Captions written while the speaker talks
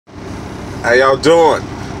How y'all doing?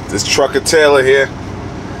 This Trucker Taylor here,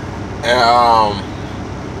 and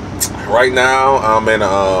right now I'm in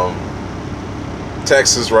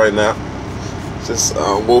Texas right now. Just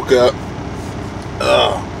woke up.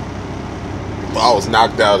 I was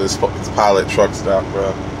knocked out of this pilot truck stop,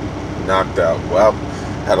 bro. Knocked out. Well,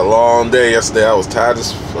 had a long day yesterday. I was tired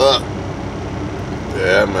as fuck.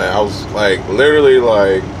 Yeah, man. I was like literally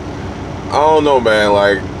like, I don't know, man.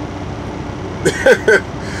 Like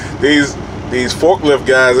these forklift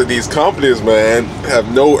guys at these companies, man,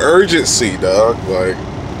 have no urgency, dog. Like,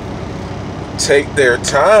 take their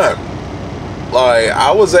time. Like,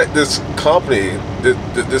 I was at this company,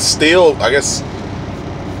 the steel, I guess,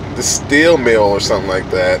 the steel mill or something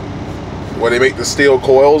like that, where they make the steel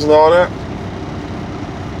coils and all that.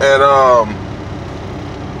 And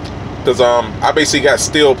because I basically got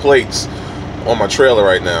steel plates on my trailer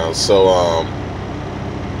right now, so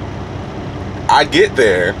I get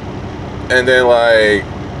there, and then like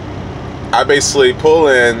I basically pull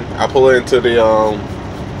into the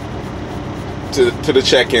to the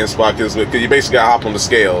check-in spot, because you basically gotta hop on the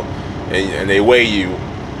scale, and they weigh you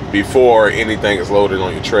before anything is loaded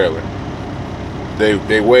on your trailer. They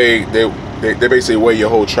basically weigh your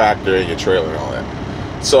whole tractor and your trailer and all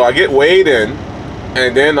that. So I get weighed in,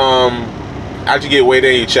 and then after you get weighed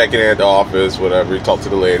in, you check in at the office, whatever, you talk to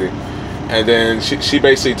the lady, and then she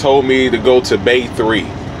basically told me to go to Bay 3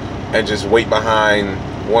 and just wait behind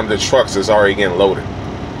one of the trucks that's already getting loaded.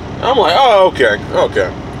 I'm like, oh, okay.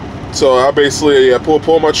 So I basically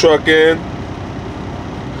pull my truck in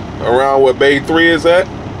around where Bay 3 is at.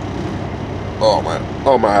 Oh my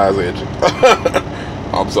eyes are itching.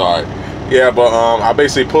 I'm sorry. Yeah, but I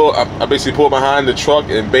basically pull behind the truck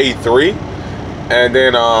in Bay 3, and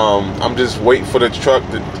then I'm just waiting for the truck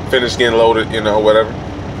to finish getting loaded, you know, whatever.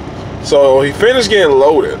 So he finished getting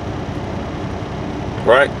loaded,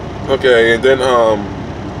 right? Okay, and then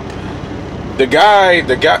the guy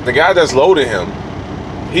that's loading him,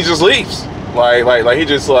 he just leaves. Like he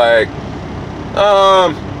just like,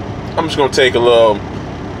 I'm just gonna take a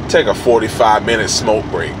 45-minute smoke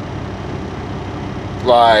break.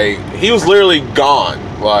 Like, he was literally gone.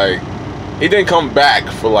 Like, he didn't come back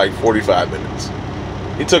for like 45 minutes.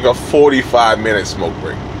 He took a 45-minute smoke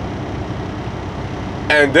break.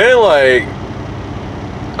 And then like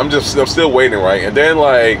I'm still waiting, right? And then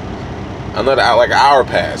like another hour, like an hour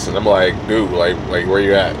passed, and I'm like, dude, like where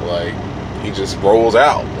you at? Like, he just rolls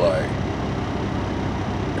out, like.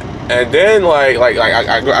 And then like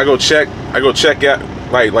I go check out,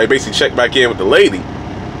 like basically check back in with the lady,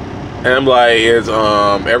 and I'm like, is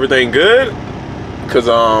everything good? Because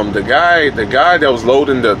the guy that was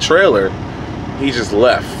loading the trailer, he just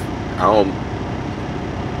left.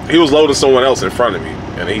 He was loading someone else in front of me,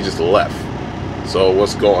 and he just left. So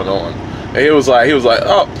what's going on? And he was like,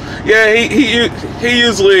 oh yeah, he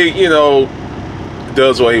usually, you know,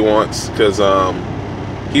 does what he wants, because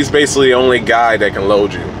he's basically the only guy that can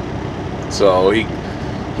load you. So he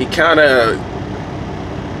kind of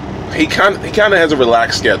has a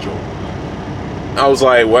relaxed schedule. I was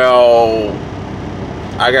like, well,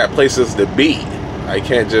 I got places to be. I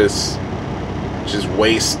can't just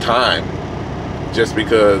waste time just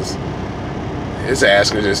because his ass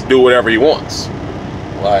can just do whatever he wants.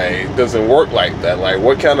 Like, it doesn't work like that. Like,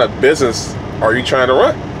 what kind of business are you trying to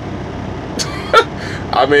run?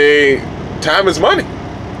 I mean, time is money.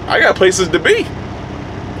 I got places to be.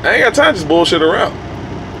 I ain't got time to just bullshit around.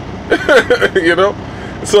 You know?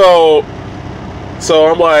 So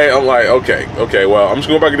I'm like, okay, well, I'm just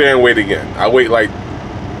going back there and wait again. I wait like,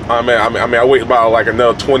 I wait about like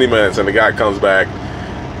another 20 minutes, and the guy comes back,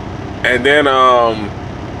 and then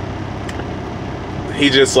he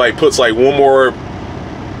just like puts like one more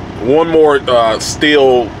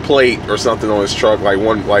steel plate or something on his truck, like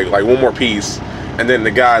one more piece, and then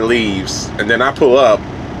the guy leaves, and then I pull up,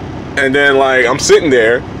 and then like I'm sitting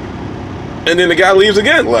there, and then the guy leaves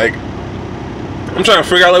again. Like, I'm trying to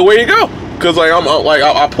figure out like where you go, because like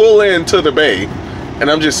I pull into the bay,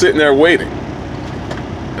 and I'm just sitting there waiting,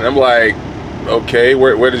 and I'm like, okay,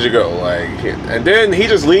 where did you go? Like, and then he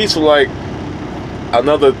just leaves for like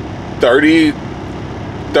another 30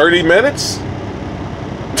 minutes.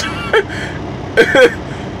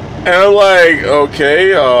 And I'm like,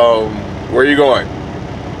 okay, where are you going?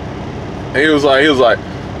 And he was like,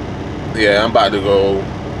 yeah, I'm about to go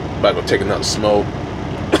take another smoke.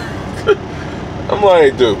 I'm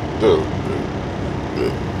like, dude.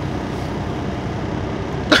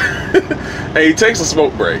 And he takes a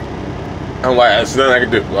smoke break. I'm like, there's nothing I can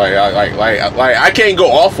do. Like I can't go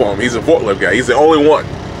off on him. He's a forklift guy. He's the only one.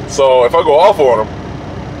 So if I go off on him,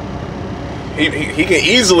 he can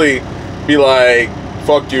easily be like,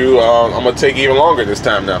 fuck you, I'm gonna take even longer this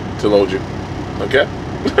time now to load you. Okay.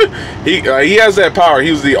 He has that power.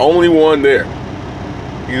 He was the only one there.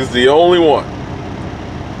 He was the only one.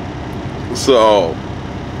 So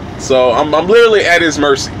I'm literally at his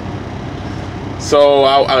mercy. So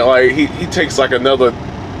I like he takes like another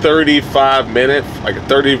 35 minutes, like a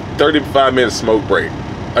 35 minute smoke break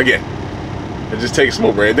again, and just take a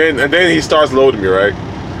smoke break, and then he starts loading me, right?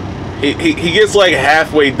 He gets like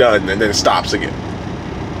halfway done and then stops again,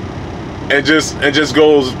 and just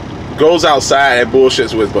goes outside and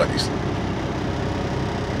bullshits with his buddies.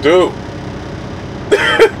 Dude,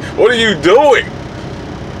 what are you doing?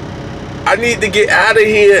 I need to get out of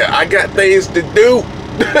here. I got things to do.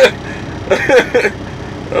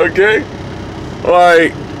 Okay,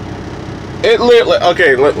 like it literally.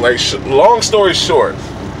 Okay, like long story short,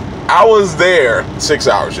 I was there 6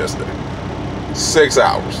 hours yesterday. 6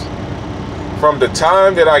 hours from the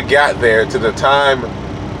time that I got there to the time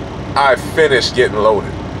I finished getting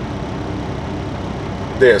loaded.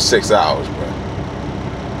 There's 6 hours, bro.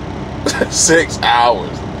 6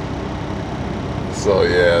 hours. So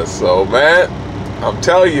yeah, so man, I'm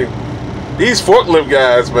telling you, these forklift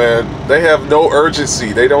guys, man, they have no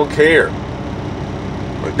urgency. They don't care.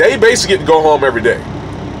 They basically get to go home every day.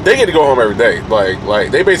 They get to go home every day.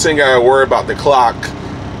 Like they basically gotta worry about the clock,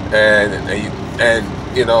 and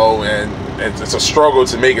you know, and it's a struggle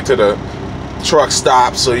to make it to the truck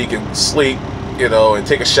stop so you can sleep, you know, and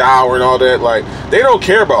take a shower and all that. Like they don't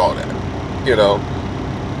care about all that, you know.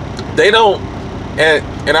 They don't.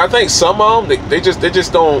 And I think some of them, they just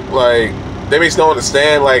don't, like, they basically don't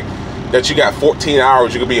understand, like, that you got 14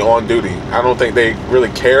 hours you could be on duty. I don't think they really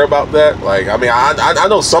care about that. Like, I mean, I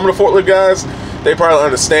know some of the forklift guys, they probably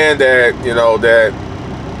understand that, you know, that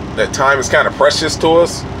time is kind of precious to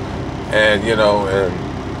us, and, you know, and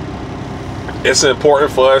it's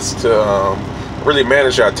important for us to really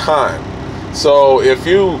manage our time. So if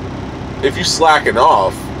you slacking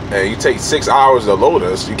off and you take 6 hours to load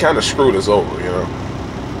us, you kind of screwed us over, you know.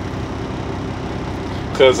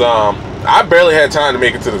 Because I barely had time to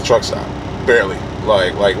make it to the truck stop, barely.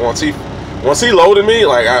 Like once he loaded me,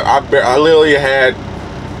 like I literally had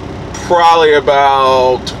probably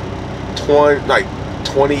about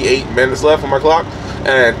 28 minutes left on my clock,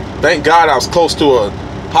 and thank God I was close to a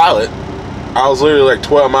pilot. I was literally like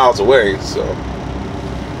 12 miles away, so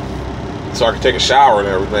I could take a shower and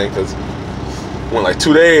everything, because went like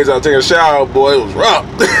 2 days I was taking a shower, boy, it was rough.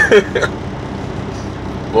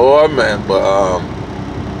 Boy, man, but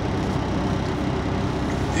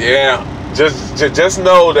yeah, just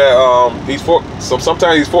know that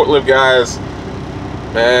sometimes these forklift guys,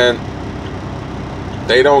 man,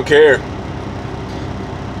 they don't care.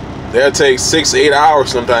 They'll take 6 to 8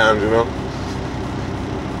 hours sometimes, you know.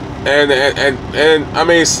 And I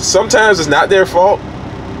mean, sometimes it's not their fault.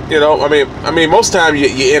 You know, I mean, most times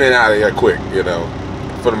you're in and out of here quick, you know,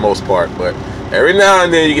 for the most part. But every now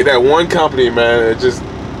and then you get that one company, man, that just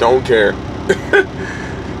don't care.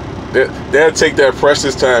 They'll take their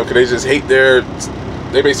precious time because they just hate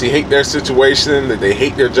they basically hate their situation, that they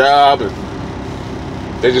hate their job, and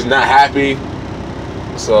they're just not happy.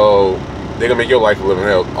 So they're gonna make your life a living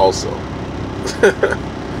hell also.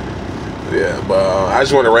 Yeah, but I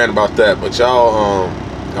just want to rant about that. But y'all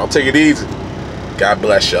take it easy. God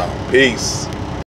bless y'all. Peace.